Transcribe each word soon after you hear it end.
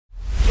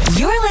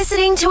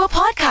listening to a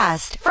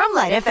podcast from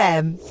Light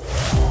FM.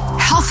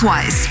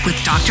 Healthwise with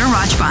Dr.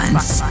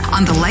 Rajbans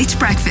on the Light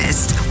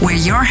Breakfast, where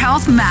your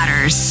health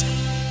matters.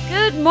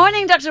 Good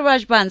morning, Dr.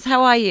 Rajbans.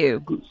 How are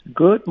you?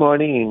 Good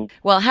morning.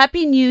 Well,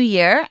 Happy New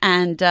Year,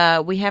 and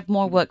we have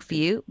more work for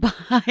you.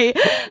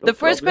 The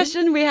first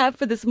question we have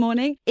for this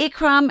morning,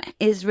 Ikram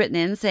is written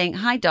in saying,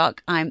 "Hi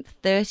Doc, I'm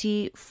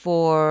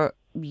 34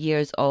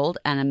 years old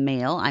and a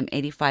male. I'm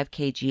 85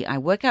 kg. I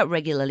work out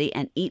regularly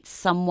and eat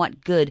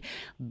somewhat good,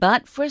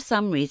 but for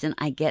some reason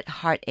I get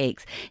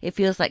heartaches. It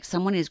feels like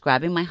someone is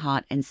grabbing my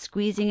heart and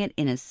squeezing it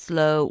in a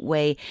slow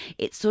way.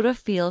 It sort of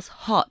feels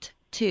hot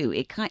too.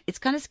 It's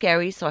kind of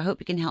scary, so I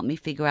hope you can help me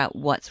figure out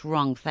what's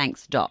wrong.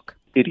 Thanks, Doc."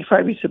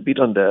 85 is a bit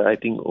on the, I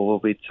think,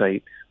 overweight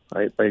side.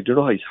 I don't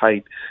know his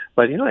height.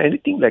 But,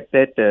 anything like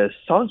that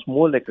sounds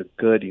more like a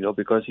GERD,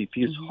 because it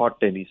feels hot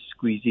and it's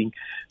squeezing.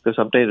 Because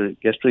sometimes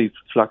gastro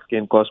reflux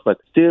can cause.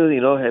 But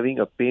still, having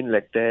a pain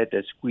like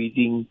that,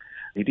 squeezing.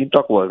 He didn't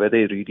talk about whether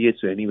it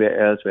radiates to anywhere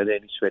else, whether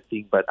any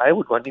sweating. But I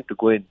would want him to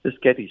go and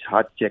just get his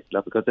heart checked,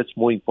 because that's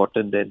more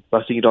important than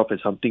passing it off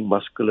as something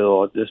muscular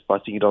or just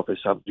passing it off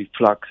as some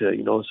reflux,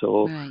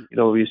 So, Right.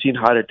 We've seen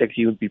heart attacks,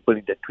 even people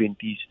in their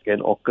 20s can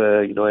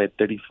occur, at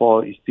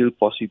 34 is still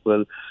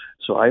possible.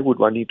 So I would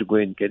want him to go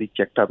and get it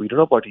checked up. We don't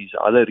know about his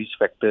other risk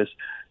factors,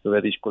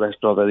 whether it's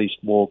cholesterol, whether he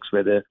smokes,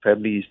 whether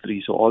family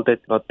history, so all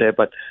that not there.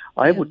 But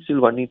I would still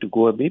want him to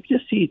go and maybe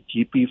just see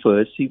his GP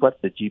first, see what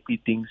the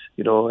GP thinks,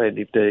 and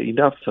if there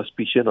enough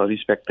suspicion or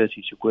risk factors,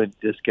 he should go and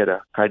just get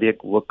a cardiac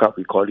workup,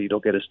 we call it,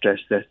 get a stress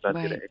test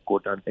done, get an echo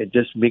done, and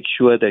just make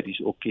sure that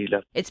he's okay.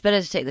 It's better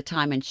to take the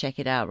time and check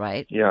it out,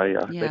 right?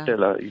 Yeah.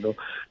 Better,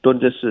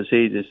 Don't just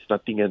say there's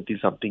nothing until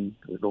something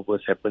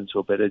worse happens,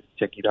 so better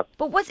check it up.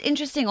 But what's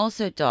interesting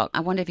also, Doc, I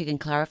wonder if you can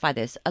clarify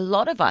this. A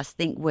lot of us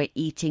think we're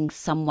eating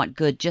somewhat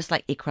good, just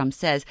like Ikram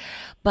says.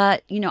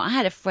 But, I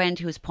had a friend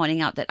who was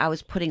pointing out that I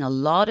was putting a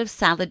lot of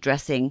salad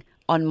dressing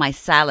on my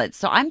salad.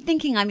 So I'm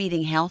thinking I'm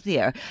eating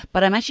healthier,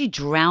 but I'm actually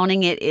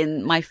drowning it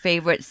in my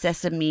favorite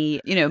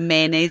sesame,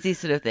 mayonnaise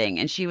sort of thing.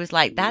 And she was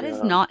like, that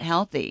is not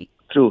healthy.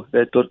 True.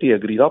 I totally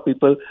agree. A lot of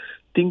people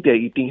think they're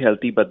eating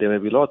healthy, but there may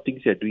be a lot of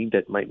things they're doing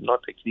that might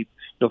not actually.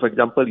 For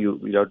example,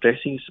 your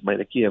dressings might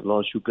actually have a lot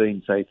of sugar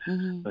inside,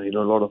 a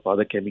lot of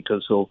other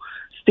chemicals. So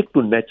stick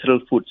to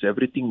natural foods,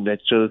 everything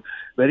natural,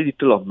 very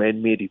little of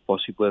man-made if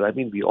possible. I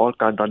mean, we all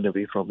can't run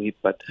away from it,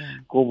 but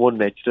go more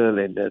natural,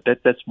 and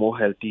that's more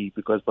healthy,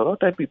 because a lot of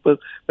time people,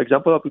 for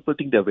example, a lot of people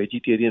think they're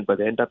vegetarian, but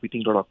they end up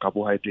eating a lot of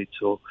carbohydrates,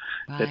 so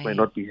that might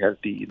not be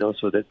healthy,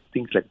 so that's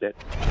things like that.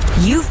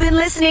 You've been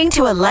listening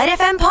to a Light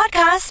FM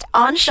podcast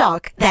on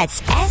Shock.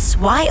 That's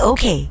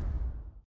SYOK.